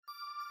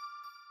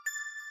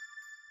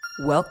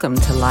Welcome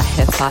to La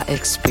Jefa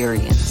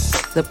Experience,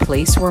 the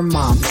place where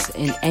moms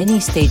in any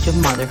stage of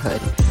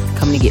motherhood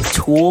come to get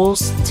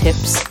tools,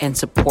 tips, and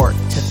support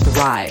to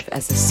thrive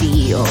as the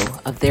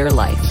CEO of their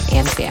life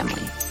and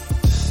family.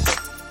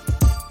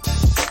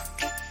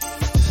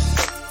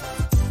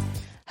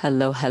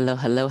 Hello,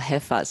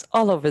 Jefas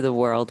all over the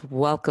world.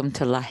 Welcome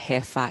to La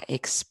Jefa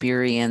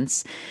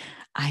Experience.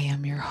 I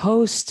am your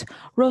host,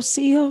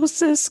 Rocio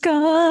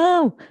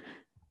Cisco.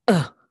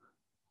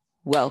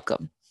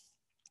 Welcome.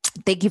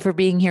 Thank you for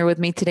being here with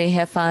me today,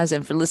 Jefas,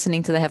 and for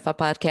listening to the Jefa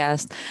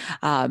podcast.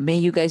 May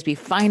you guys be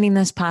finding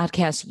this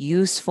podcast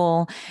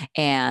useful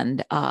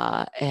and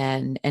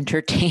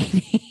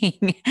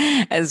entertaining,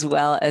 as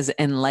well as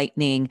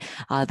enlightening.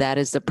 That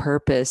is the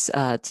purpose,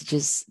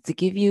 to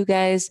give you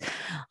guys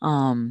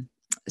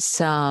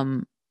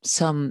some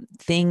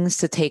things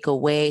to take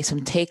away,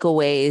 some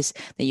takeaways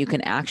that you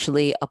can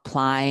actually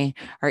apply,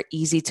 are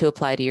easy to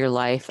apply to your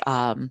life.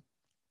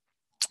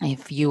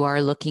 If you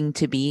are looking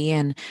to be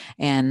and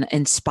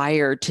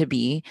inspired to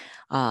be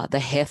the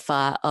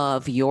jefa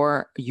of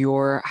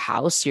your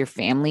house, your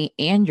family,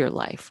 and your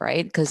life,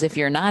 right? Because if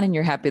you're not and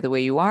you're happy the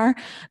way you are,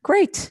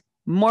 great.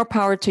 More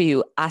power to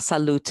you. A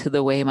salud, to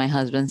the way my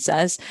husband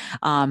says.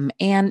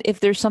 And if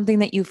there's something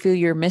that you feel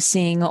you're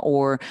missing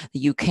or that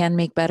you can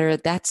make better,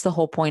 that's the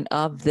whole point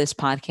of this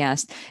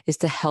podcast, is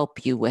to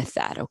help you with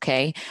that.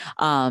 Okay.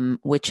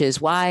 Which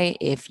is why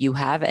if you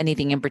have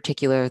anything in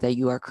particular that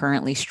you are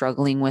currently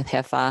struggling with,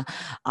 Jefa,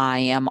 I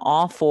am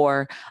all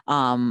for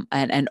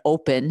and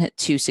open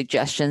to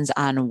suggestions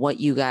on what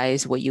you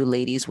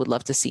ladies would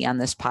love to see on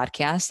this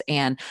podcast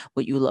and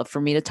what you love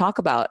for me to talk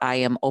about. I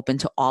am open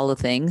to all the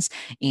things.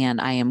 And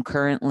I am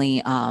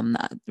currently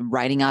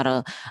writing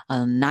out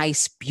a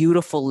nice,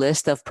 beautiful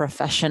list of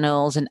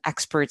professionals and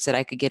experts that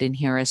I could get in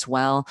here as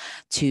well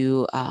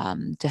to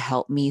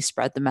help me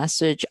spread the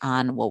message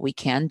on what we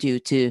can do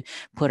to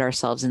put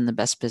ourselves in the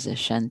best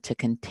position to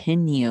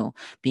continue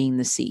being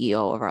the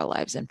CEO of our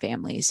lives and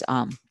families.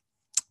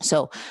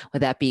 So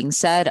with that being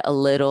said, a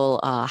little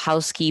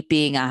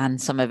housekeeping on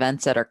some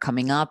events that are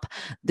coming up.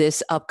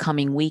 This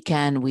upcoming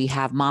weekend, we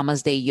have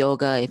Mama's Day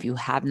Yoga. If you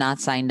have not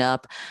signed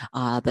up,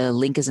 the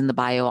link is in the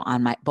bio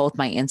on both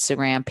my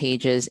Instagram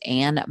pages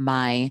and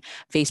my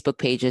Facebook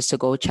pages. So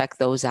go check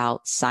those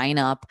out. Sign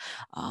up.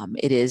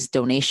 It is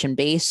donation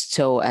based,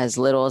 so as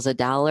little as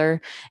 $1,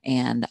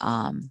 and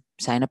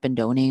sign up and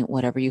donate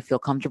whatever you feel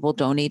comfortable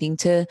donating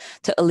to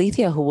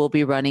Alethea, who will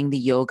be running the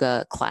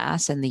yoga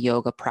class and the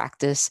yoga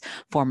practice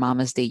for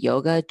Mama's Day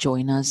Yoga.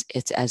 Join us.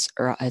 It's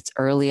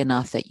early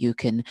enough that you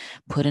can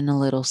put in a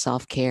little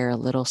self-care, a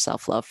little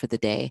self-love for the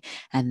day,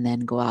 and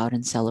then go out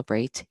and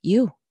celebrate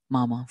you,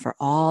 Mama, for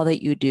all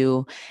that you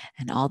do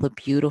and all the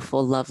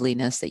beautiful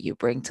loveliness that you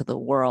bring to the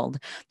world,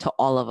 to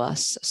all of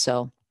us.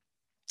 So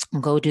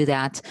go do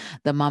that.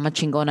 The Mama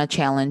Chingona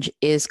Challenge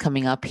is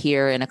coming up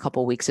here in a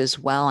couple weeks as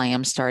well. I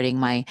am starting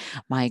my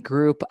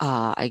group.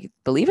 I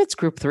believe it's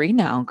group 3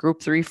 now,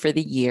 group 3 for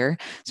the year.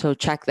 So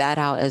check that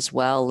out as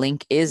well.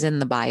 Link is in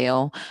the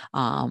bio.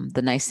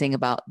 The nice thing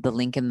about the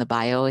link in the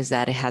bio is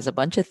that it has a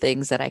bunch of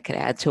things that I could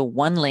add to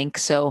one link.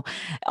 So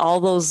all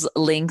those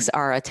links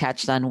are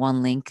attached on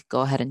one link.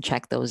 Go ahead and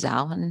check those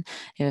out. And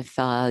if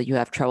you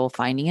have trouble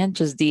finding it,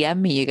 just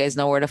DM me. You guys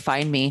know where to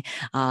find me.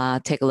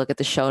 Take a look at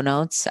the show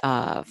notes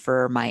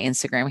for my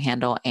Instagram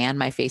handle and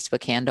my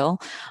Facebook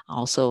handle.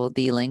 Also,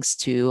 the links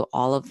to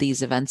all of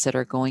these events that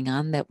are going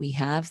on that we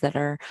have that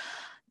are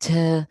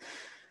to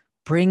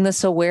bring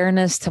this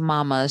awareness to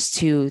mamas,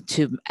 to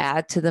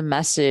add to the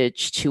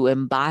message, to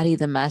embody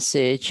the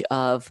message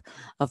of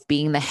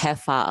being the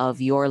jefa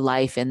of your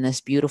life in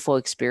this beautiful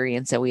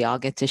experience that we all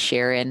get to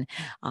share in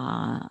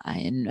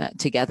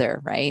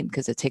together, right?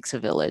 Because it takes a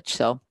village.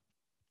 So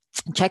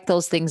check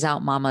those things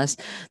out, mamas.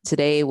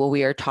 Today, what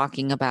we are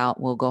talking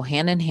about will go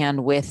hand in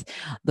hand with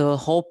the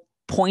whole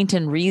point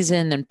and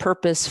reason and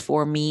purpose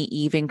for me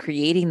even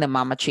creating the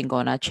Mama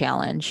Chingona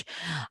Challenge.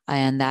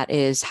 And that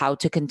is how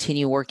to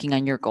continue working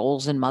on your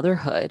goals in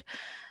motherhood.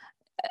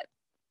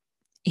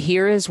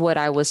 Here is what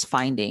I was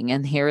finding,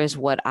 and here is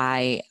what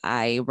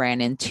I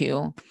ran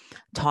into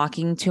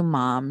talking to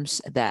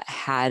moms that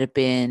have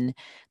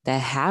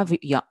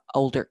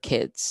older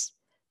kids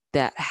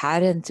that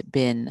hadn't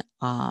been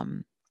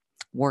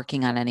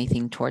working on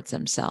anything towards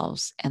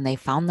themselves, and they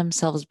found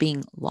themselves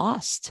being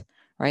lost,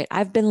 right?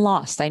 I've been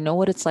lost. I know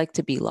what it's like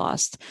to be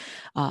lost.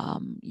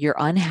 You're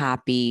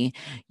unhappy.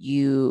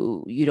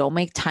 You don't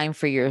make time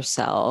for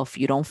yourself.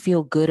 You don't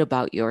feel good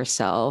about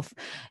yourself.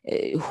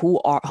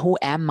 Who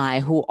am I?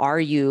 Who are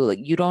you? Like,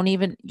 you don't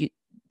even,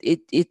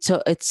 it's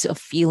a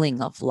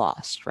feeling of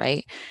lost,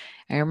 right?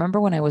 I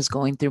remember when I was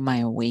going through my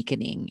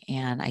awakening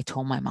and I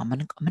told my mom,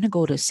 I'm going to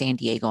go to San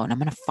Diego and I'm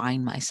going to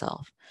find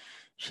myself.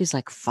 She's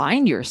like,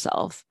 find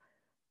yourself?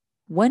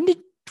 When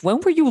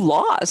were you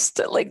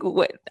lost? Like,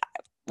 what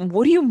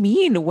do you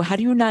mean? How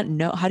do you not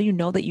know? How do you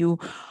know that you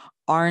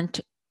aren't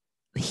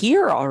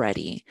here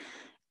already?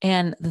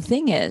 And the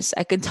thing is,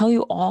 I can tell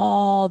you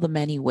all the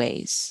many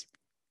ways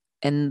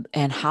and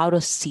how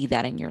to see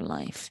that in your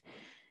life.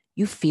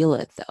 You feel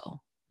it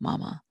though,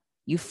 mama.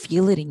 You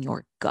feel it in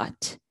your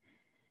gut.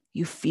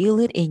 You feel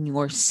it in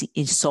your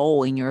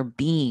soul, in your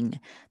being,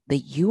 that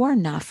you are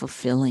not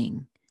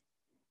fulfilling.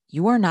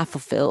 You are not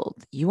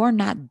fulfilled. You are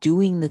not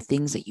doing the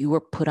things that you were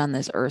put on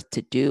this earth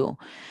to do.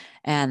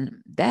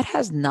 And that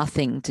has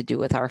nothing to do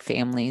with our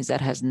families.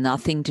 That has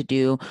nothing to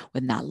do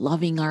with not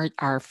loving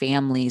our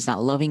families,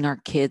 not loving our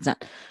kids.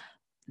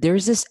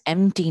 There's this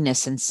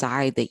emptiness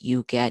inside that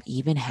you get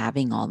even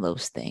having all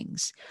those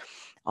things.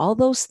 All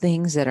those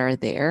things that are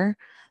there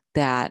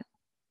that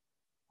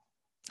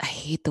I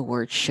hate the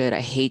word should. I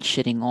hate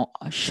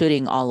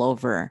shitting all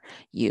over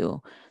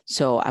you.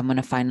 So I'm going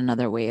to find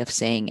another way of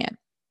saying it.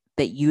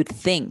 That you'd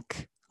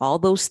think all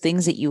those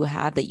things that you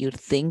have that you'd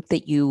think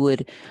that you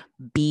would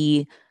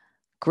be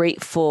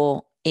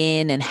grateful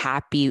in and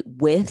happy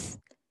with.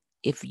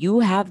 If you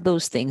have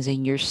those things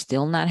and you're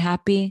still not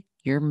happy,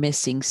 you're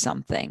missing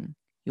something.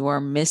 You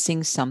are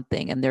missing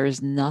something, and there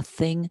is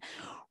nothing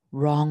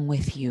wrong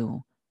with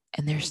you.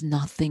 And there's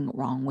nothing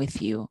wrong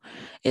with you.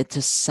 It's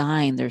a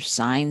sign. There's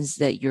signs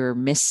that you're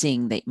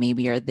missing that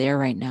maybe are there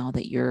right now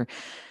that you're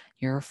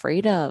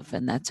afraid of,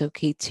 and that's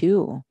okay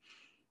too.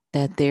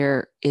 That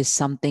there is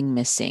something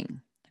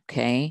missing.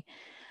 Okay.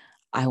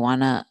 I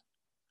want to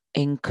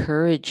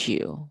encourage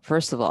you.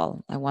 First of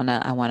all, I want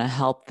to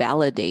help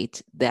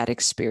validate that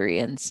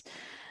experience.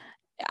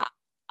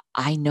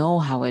 I know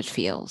how it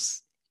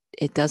feels.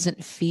 It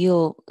doesn't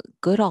feel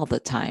good all the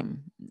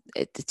time.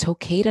 It's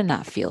okay to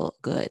not feel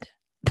good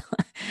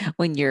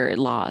when you're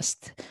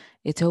lost.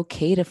 It's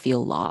okay to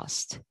feel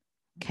lost.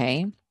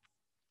 Okay.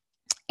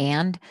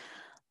 And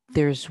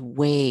there's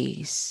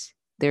ways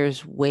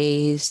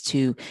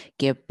to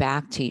get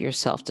back to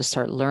yourself, to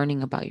start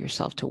learning about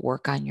yourself, to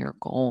work on your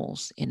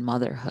goals in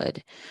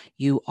motherhood.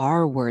 You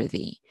are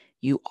worthy.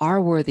 You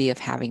are worthy of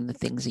having the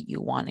things that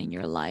you want in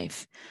your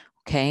life.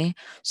 Okay.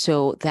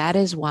 So that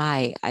is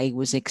why I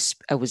was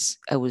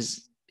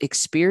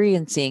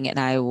experiencing, and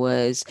I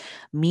was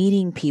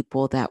meeting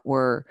people that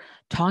were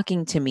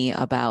talking to me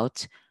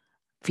about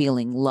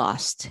feeling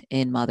lost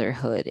in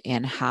motherhood,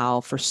 and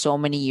how for so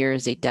many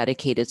years they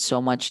dedicated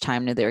so much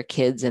time to their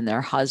kids and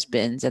their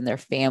husbands and their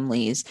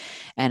families.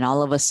 And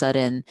all of a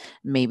sudden,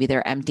 maybe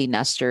they're empty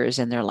nesters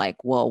and they're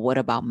like, well, what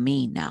about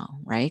me now?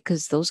 Right?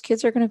 Because those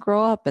kids are going to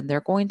grow up and they're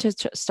going to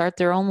start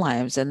their own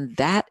lives. And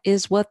that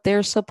is what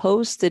they're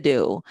supposed to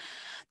do.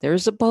 They're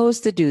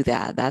supposed to do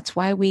that. That's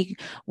why we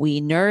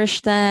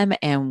nourish them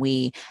and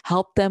we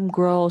help them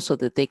grow so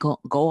that they go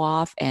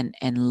off and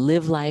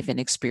live life and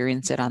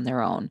experience it on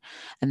their own.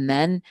 And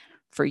then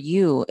for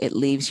you, it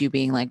leaves you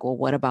being like, well,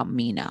 what about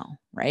me now?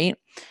 Right?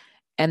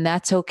 And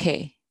that's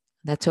okay.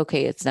 That's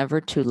okay. It's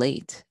never too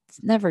late.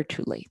 It's never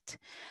too late.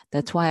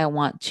 That's why I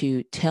want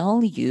to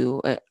tell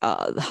you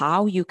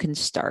how you can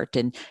start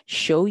and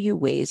show you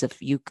ways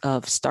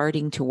of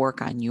starting to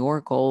work on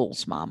your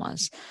goals,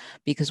 mamas.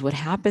 Because what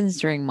happens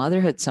during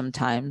motherhood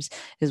sometimes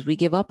is we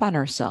give up on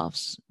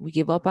ourselves. We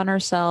give up on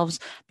ourselves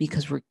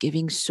because we're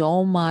giving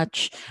so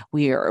much.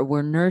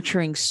 We're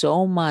nurturing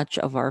so much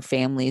of our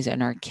families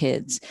and our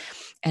kids.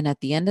 And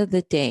at the end of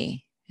the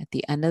day,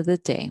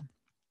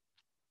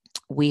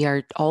 we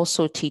are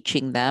also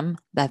teaching them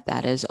that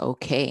that is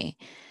okay.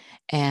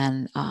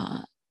 And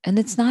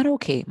it's not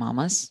okay,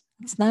 mamas.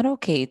 It's not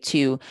okay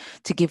to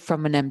give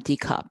from an empty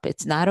cup.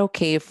 It's not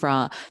okay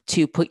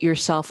to put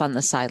yourself on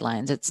the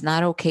sidelines. It's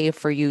not okay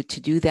for you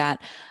to do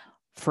that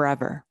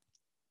forever.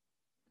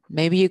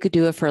 Maybe you could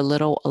do it for a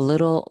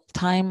little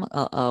time,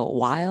 a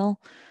while,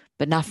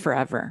 but not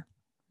forever,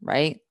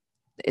 right?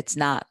 It's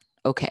not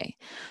okay.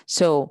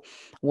 So,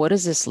 what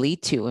does this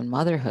lead to in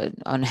motherhood?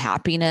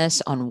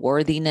 Unhappiness,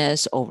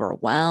 unworthiness,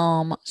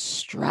 overwhelm,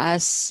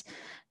 stress,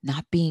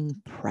 not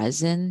being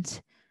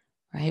present,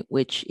 right?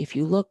 Which, if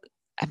you look,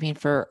 I mean,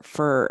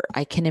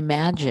 I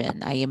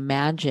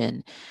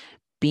imagine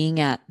being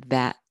at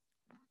that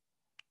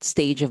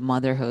stage of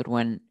motherhood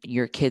when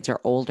your kids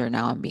are older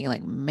now and being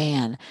like,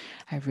 man,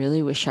 I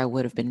really wish I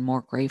would have been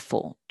more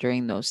grateful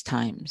during those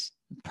times.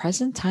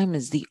 Present time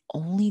is the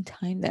only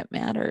time that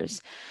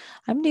matters.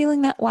 I'm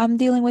dealing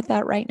with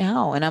that right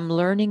now, and I'm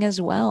learning as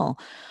well.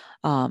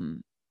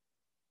 Um,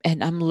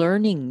 and I'm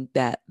learning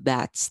that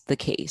that's the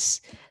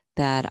case,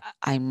 that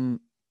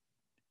I'm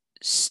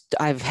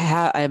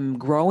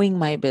growing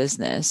my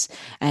business,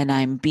 and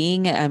I'm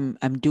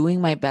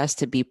doing my best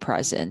to be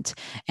present.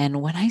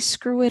 And when I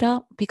screw it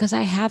up, because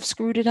I have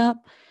screwed it up,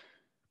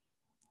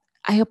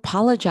 I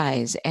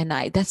apologize, and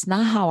I that's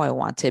not how I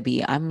want to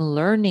be. I'm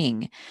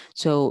learning.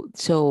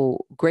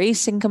 So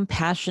grace and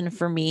compassion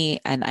for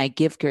me, and I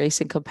give grace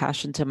and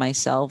compassion to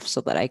myself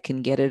so that I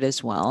can get it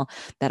as well,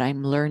 that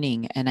I'm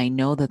learning, and I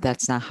know that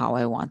that's not how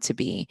I want to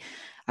be.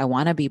 I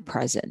want to be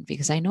present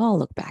because I know I'll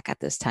look back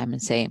at this time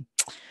and say,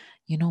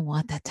 you know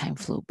what? That time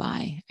flew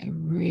by. I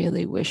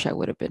really wish I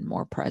would have been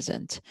more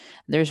present.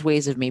 There's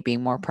ways of me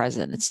being more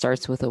present. It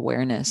starts with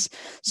awareness.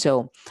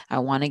 So I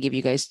want to give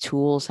you guys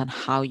tools on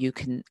how you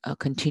can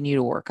continue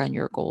to work on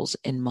your goals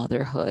in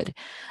motherhood,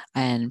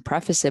 and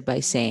preface it by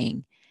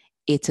saying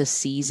it's a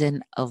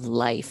season of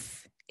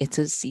life. It's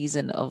a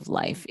season of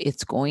life.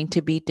 It's going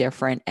to be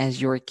different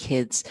as your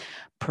kids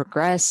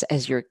progress,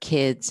 as your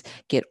kids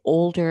get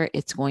older,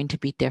 it's going to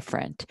be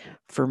different.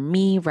 For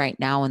me right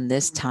now in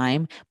this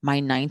time,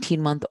 my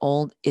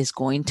 19-month-old is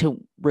going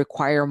to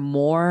require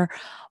more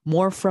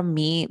from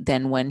me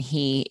than when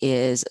he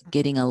is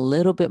getting a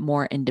little bit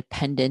more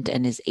independent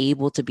and is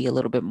able to be a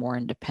little bit more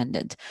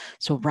independent.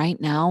 So right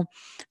now,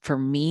 for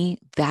me,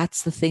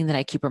 that's the thing that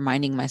I keep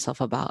reminding myself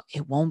about.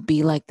 It won't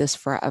be like this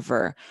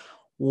forever.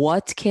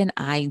 What can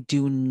I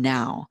do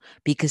now?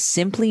 Because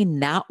simply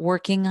not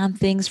working on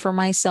things for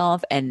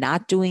myself and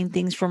not doing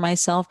things for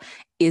myself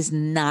is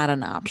not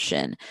an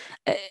option.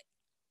 Uh,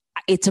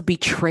 It's a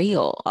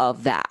betrayal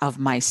of that, of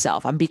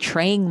myself. I'm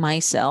betraying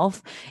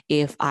myself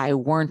if I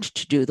weren't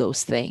to do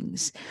those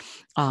things.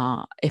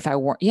 If I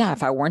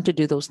weren't to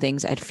do those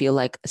things, I'd feel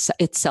like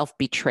it's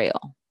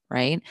self-betrayal,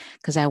 right?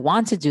 Because I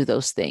want to do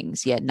those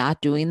things, yet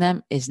not doing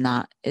them is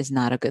not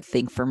a good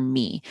thing for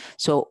me.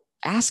 So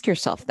ask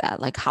yourself that,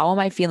 like, how am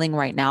I feeling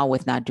right now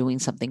with not doing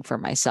something for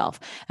myself?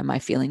 Am I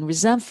feeling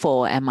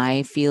resentful? Am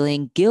I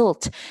feeling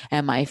guilt?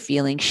 Am I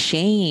feeling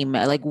shame?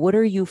 Like, what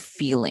are you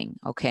feeling?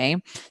 Okay.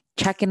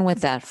 Check in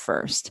with that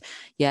first.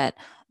 Yet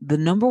the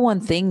number one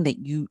thing that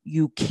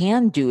you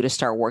can do to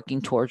start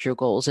working towards your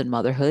goals in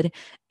motherhood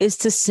is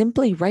to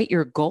simply write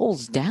your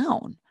goals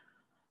down.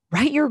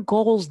 Write your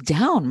goals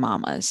down,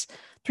 mamas.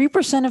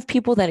 3% of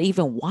people that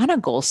even want a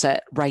goal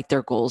set write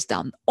their goals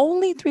down.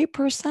 Only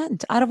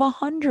 3% out of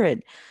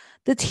 100.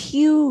 That's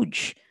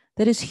huge.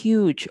 That is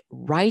huge.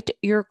 Write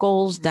your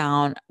goals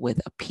down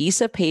with a piece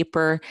of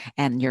paper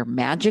and your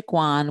magic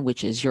wand,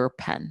 which is your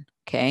pen.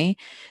 Okay.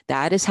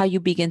 That is how you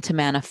begin to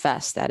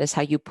manifest. That is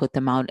how you put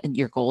them out and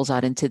your goals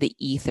out into the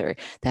ether.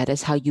 That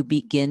is how you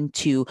begin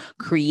to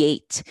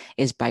create,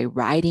 is by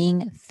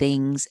writing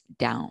things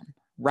down.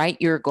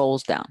 Write your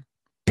goals down,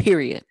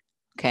 period.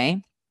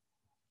 Okay.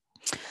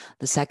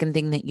 The second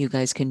thing that you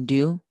guys can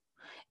do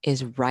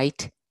is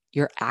write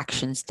your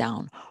actions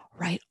down.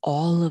 Write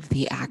all of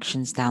the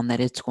actions down that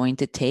it's going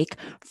to take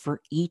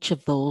for each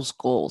of those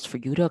goals, for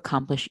you to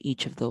accomplish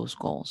each of those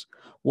goals.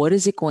 What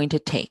is it going to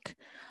take?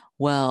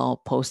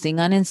 Well, posting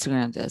on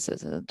Instagram,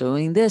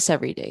 doing this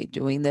every day,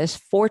 doing this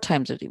 4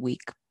 times a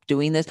week,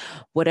 doing this,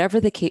 whatever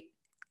the case,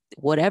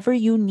 whatever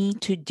you need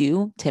to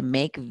do to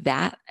make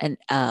that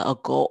a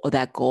goal,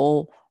 that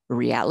goal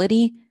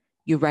reality,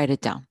 you write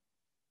it down.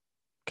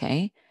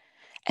 Okay.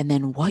 And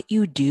then what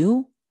you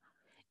do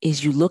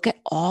is you look at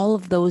all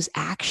of those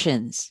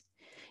actions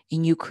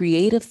and you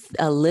create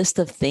a list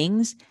of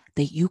things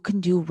that you can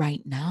do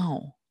right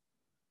now.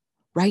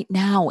 Right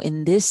now,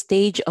 in this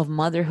stage of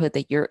motherhood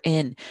that you're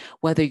in,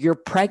 whether you're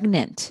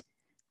pregnant.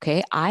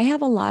 Okay. I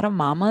have a lot of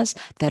mamas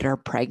that are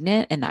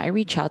pregnant and I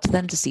reach out to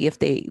them to see if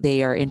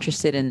they are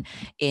interested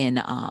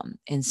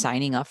in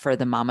signing up for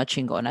the Mama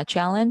Chingona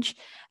challenge.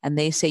 And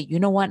they say, you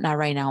know what? Not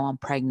right now. I'm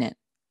pregnant.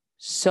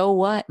 So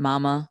what,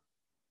 mama?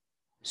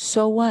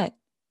 So what?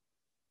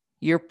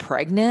 You're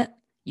pregnant.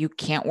 You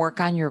can't work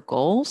on your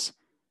goals.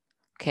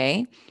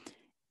 Okay.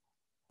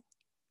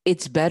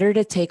 It's better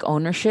to take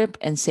ownership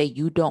and say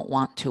you don't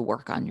want to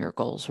work on your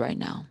goals right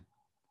now,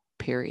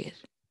 period.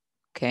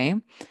 Okay.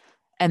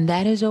 And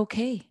that is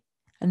okay.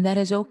 And that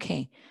is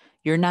okay.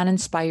 You're not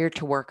inspired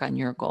to work on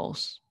your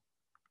goals.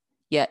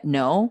 Yet,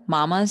 no,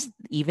 mamas,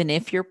 even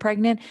if you're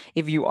pregnant,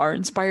 if you are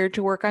inspired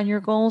to work on your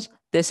goals,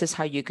 this is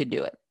how you could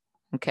do it.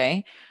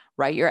 Okay.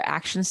 Write your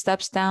action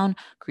steps down,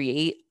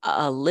 create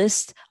a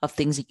list of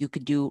things that you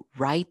could do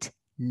right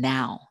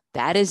now.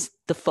 That is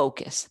the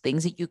focus,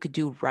 things that you could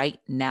do right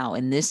now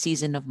in this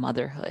season of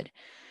motherhood.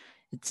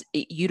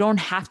 You don't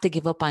have to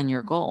give up on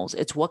your goals.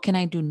 It's what can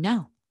I do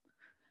now?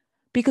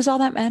 Because all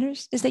that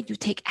matters is that you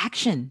take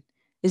action,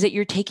 is that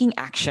you're taking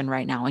action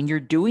right now and you're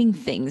doing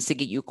things to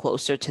get you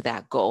closer to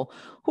that goal.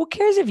 Who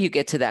cares if you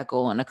get to that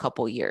goal in a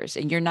couple years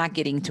and you're not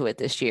getting to it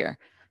this year?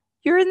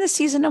 You're in the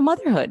season of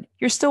motherhood.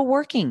 You're still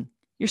working.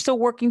 You're still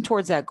working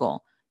towards that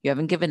goal. You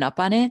haven't given up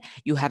on it.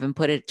 You haven't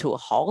put it to a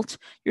halt.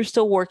 You're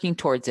still working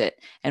towards it.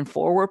 And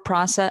forward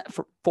progress,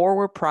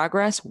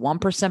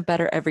 1%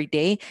 better every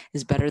day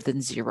is better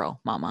than zero,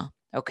 mama.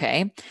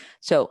 Okay.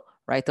 So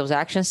write those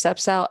action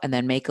steps out and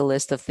then make a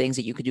list of things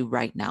that you could do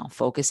right now.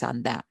 Focus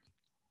on that.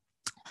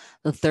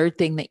 The third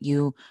thing that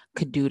you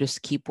could do to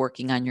keep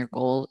working on your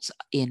goals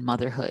in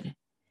motherhood,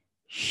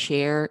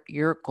 share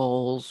your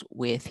goals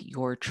with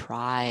your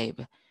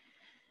tribe.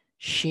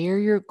 Share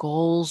your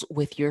goals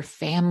with your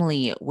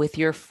family, with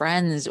your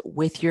friends,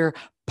 with your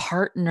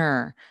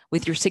partner,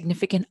 with your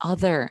significant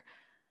other.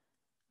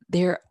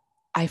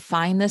 I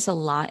find this a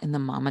lot in the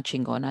Mama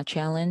Chingona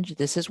challenge.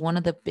 This is one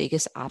of the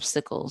biggest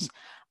obstacles.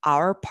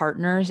 Our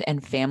partners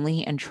and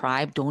family and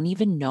tribe don't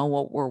even know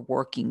what we're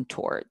working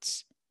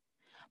towards.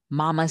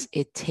 Mamas,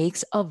 it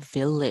takes a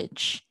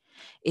village.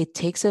 It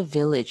takes a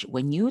village.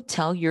 When you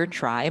tell your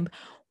tribe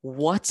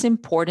what's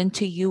important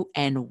to you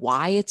and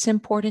why it's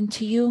important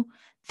to you,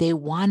 they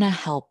want to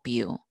help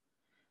you.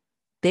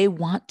 They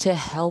want to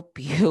help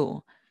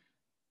you.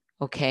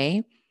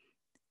 Okay.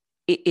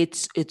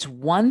 It's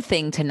one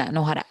thing to not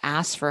know how to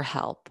ask for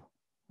help,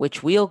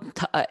 which we'll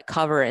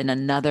cover in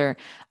another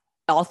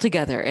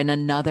altogether in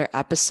another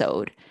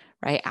episode,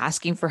 right?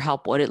 Asking for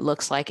help, what it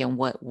looks like and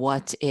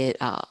what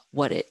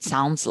it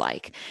sounds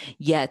like.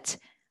 Yet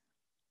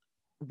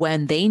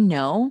when they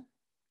know,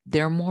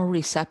 they're more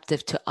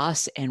receptive to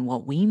us and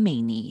what we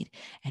may need,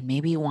 and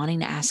maybe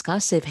wanting to ask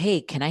us if,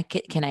 hey, can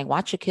I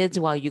watch the kids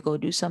while you go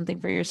do something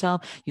for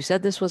yourself? You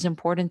said this was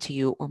important to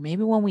you. Or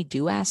maybe when we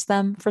do ask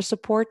them for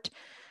support,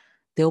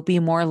 they'll be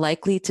more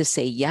likely to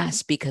say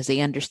yes because they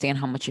understand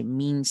how much it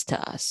means to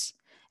us.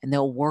 And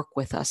they'll work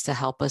with us to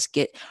help us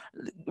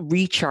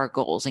reach our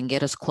goals and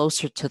get us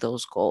closer to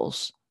those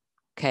goals.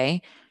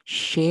 Okay.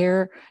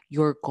 Share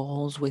your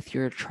goals with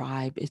your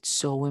tribe. It's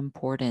so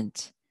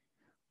important.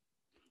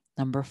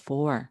 Number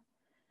 4,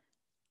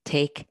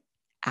 take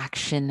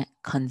action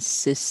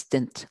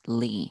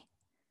consistently.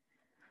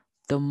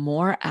 The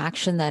more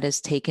action that is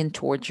taken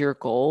towards your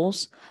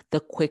goals, the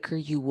quicker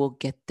you will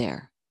get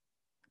there.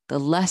 The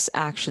less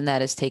action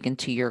that is taken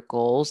to your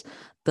goals,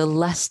 the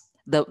less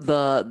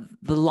the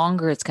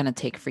longer it's going to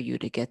take for you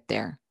to get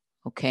there.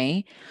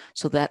 Okay?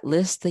 So that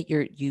list that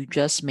you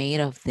just made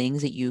of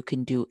things that you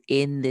can do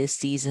in this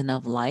season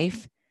of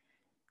life,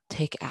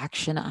 take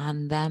action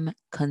on them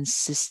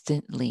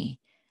consistently.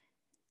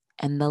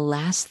 And the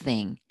last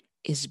thing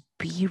is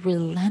be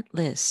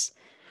relentless.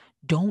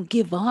 Don't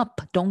give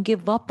up. Don't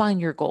give up on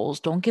your goals.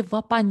 Don't give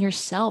up on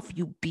yourself.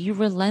 You be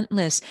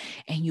relentless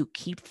and you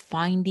keep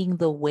finding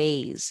the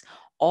ways,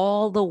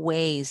 all the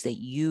ways that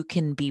you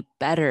can be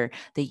better,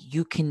 that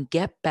you can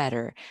get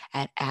better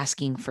at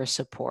asking for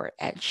support,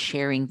 at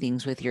sharing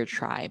things with your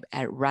tribe,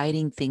 at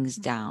writing things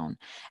down,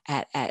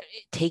 at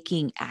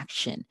taking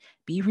action.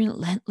 Be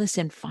relentless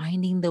in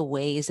finding the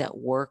ways that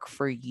work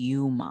for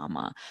you,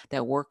 mama,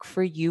 that work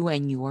for you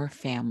and your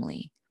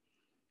family.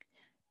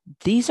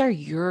 These are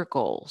your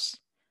goals.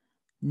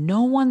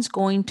 No one's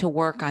going to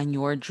work on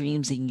your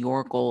dreams and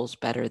your goals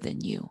better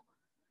than you.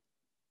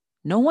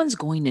 No one's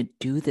going to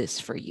do this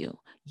for you.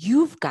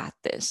 You've got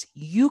this.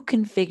 You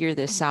can figure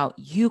this out.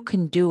 You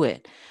can do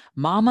it.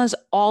 Mamas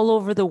all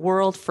over the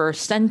world for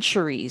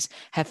centuries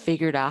have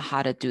figured out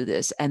how to do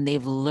this, and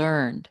they've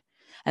learned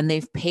and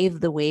they've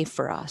paved the way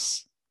for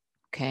us.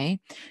 Okay.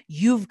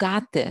 You've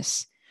got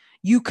this.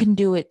 You can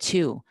do it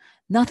too.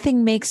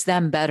 Nothing makes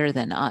them better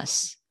than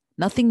us.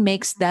 Nothing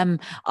makes them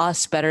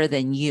us better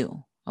than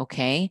you.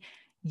 Okay.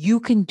 You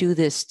can do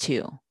this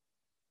too.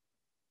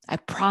 I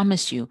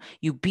promise you,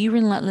 you be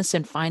relentless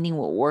in finding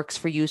what works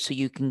for you so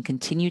you can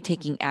continue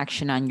taking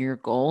action on your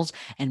goals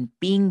and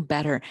being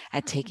better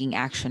at taking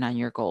action on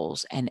your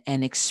goals and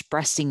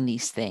expressing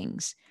these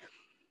things.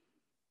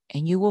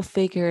 And you will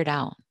figure it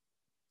out.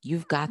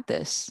 You've got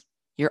this.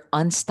 You're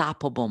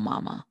unstoppable,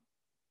 mama.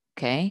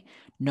 Okay.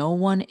 No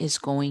one is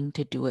going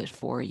to do it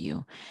for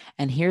you.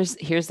 And here's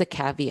the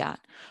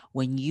caveat.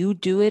 When you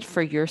do it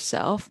for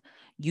yourself,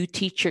 you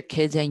teach your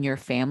kids and your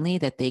family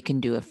that they can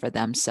do it for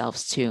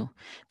themselves too.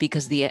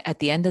 Because at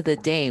the end of the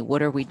day,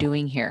 what are we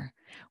doing here?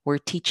 We're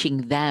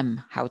teaching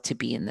them how to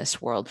be in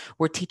this world.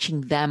 We're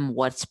teaching them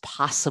what's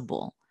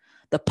possible,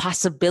 the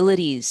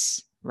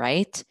possibilities,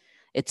 right?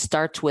 It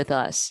starts with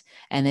us.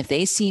 And if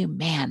they see,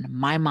 man,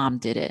 my mom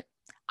did it,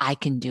 I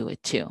can do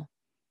it too.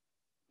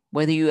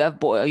 Whether you're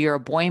a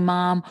boy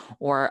mom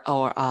or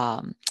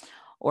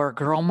a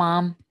girl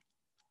mom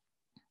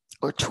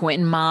or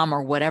twin mom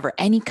or whatever,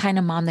 any kind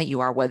of mom that you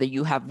are, whether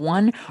you have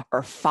 1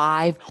 or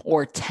 5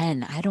 or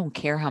 10, I don't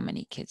care how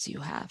many kids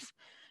you have.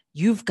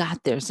 You've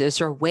got this.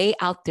 There's a way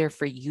out there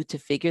for you to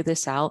figure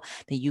this out,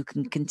 that you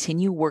can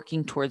continue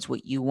working towards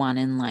what you want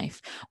in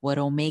life,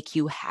 what'll make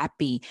you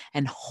happy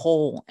and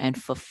whole and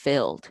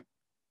fulfilled.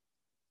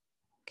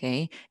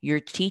 Okay. You're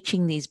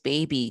teaching these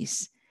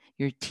babies,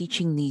 you're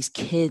teaching these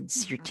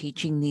kids, you're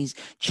teaching these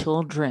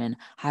children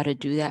how to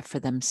do that for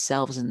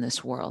themselves in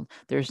this world.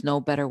 There's no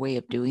better way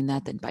of doing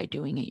that than by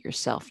doing it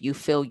yourself. You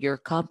fill your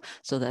cup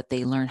so that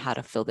they learn how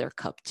to fill their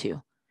cup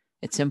too.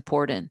 It's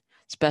important,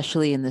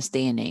 especially in this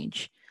day and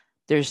age.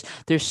 There's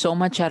so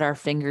much at our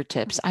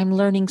fingertips. I'm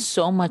learning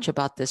so much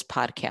about this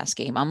podcast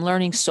game. I'm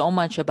learning so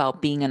much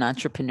about being an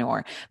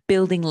entrepreneur,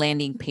 building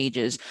landing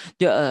pages,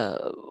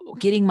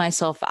 getting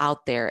myself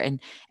out there, and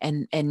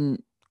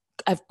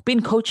I've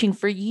been coaching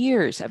for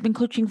years.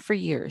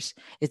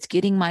 It's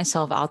getting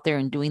myself out there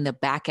and doing the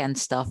back end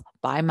stuff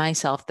by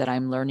myself that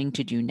I'm learning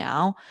to do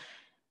now.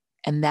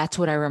 And that's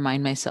what I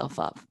remind myself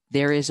of.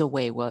 There is a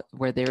way.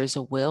 Where there is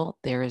a will,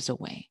 there is a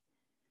way.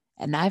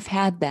 And I've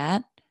had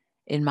that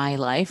in my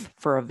life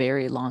for a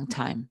very long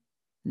time.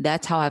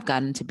 That's how I've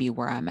gotten to be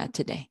where I'm at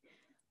today.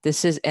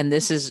 This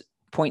is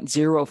point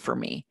zero for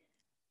me.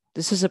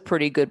 This is a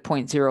pretty good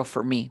point zero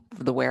for me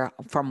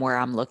from where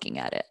I'm looking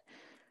at it,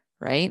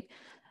 right?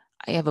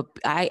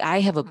 I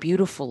have a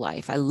beautiful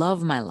life. I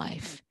love my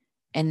life.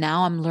 And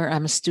now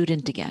I'm a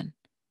student again.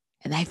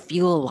 And I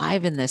feel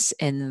alive in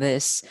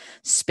this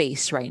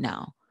space right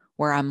now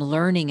where I'm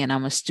learning and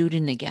I'm a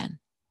student again.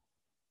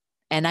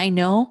 And I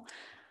know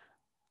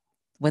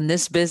when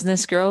this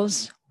business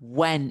grows,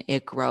 when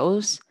it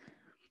grows,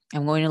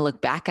 I'm going to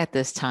look back at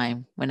this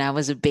time when I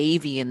was a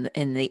baby in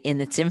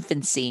its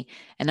infancy,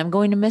 and I'm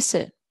going to miss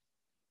it.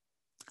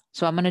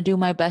 So I'm going to do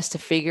my best to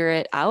figure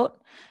it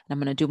out, I'm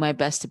going to do my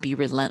best to be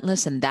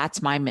relentless. And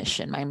that's my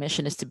mission. My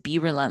mission is to be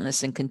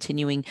relentless and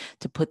continuing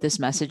to put this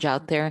message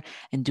out there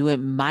and do it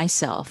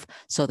myself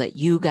so that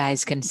you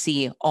guys can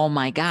see, oh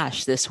my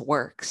gosh, this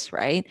works,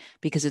 right?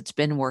 Because it's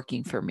been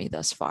working for me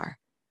thus far.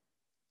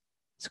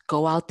 So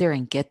go out there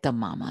and get them,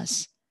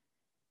 mamas.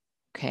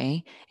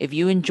 Okay. If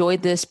you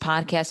enjoyed this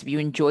podcast, if you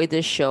enjoyed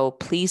this show,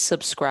 please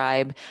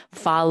subscribe,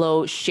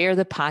 follow, share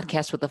the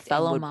podcast with a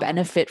fellow mom. Would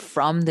benefit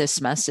from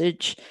this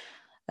message.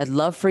 I'd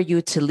love for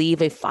you to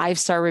leave a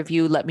 5-star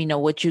review. Let me know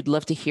what you'd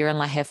love to hear on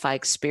La Jefa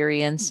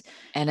Experience.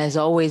 And as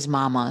always,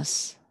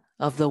 mamas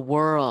of the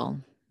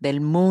world, del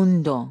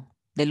mundo,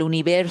 del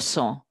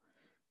universo,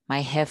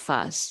 my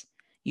jefas,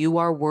 you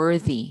are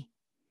worthy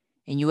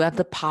and you have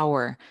the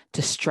power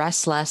to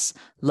stress less,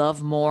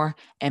 love more,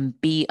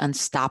 and be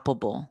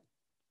unstoppable.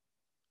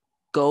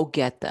 Go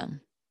get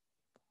them.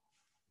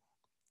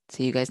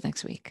 See you guys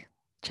next week.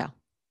 Ciao.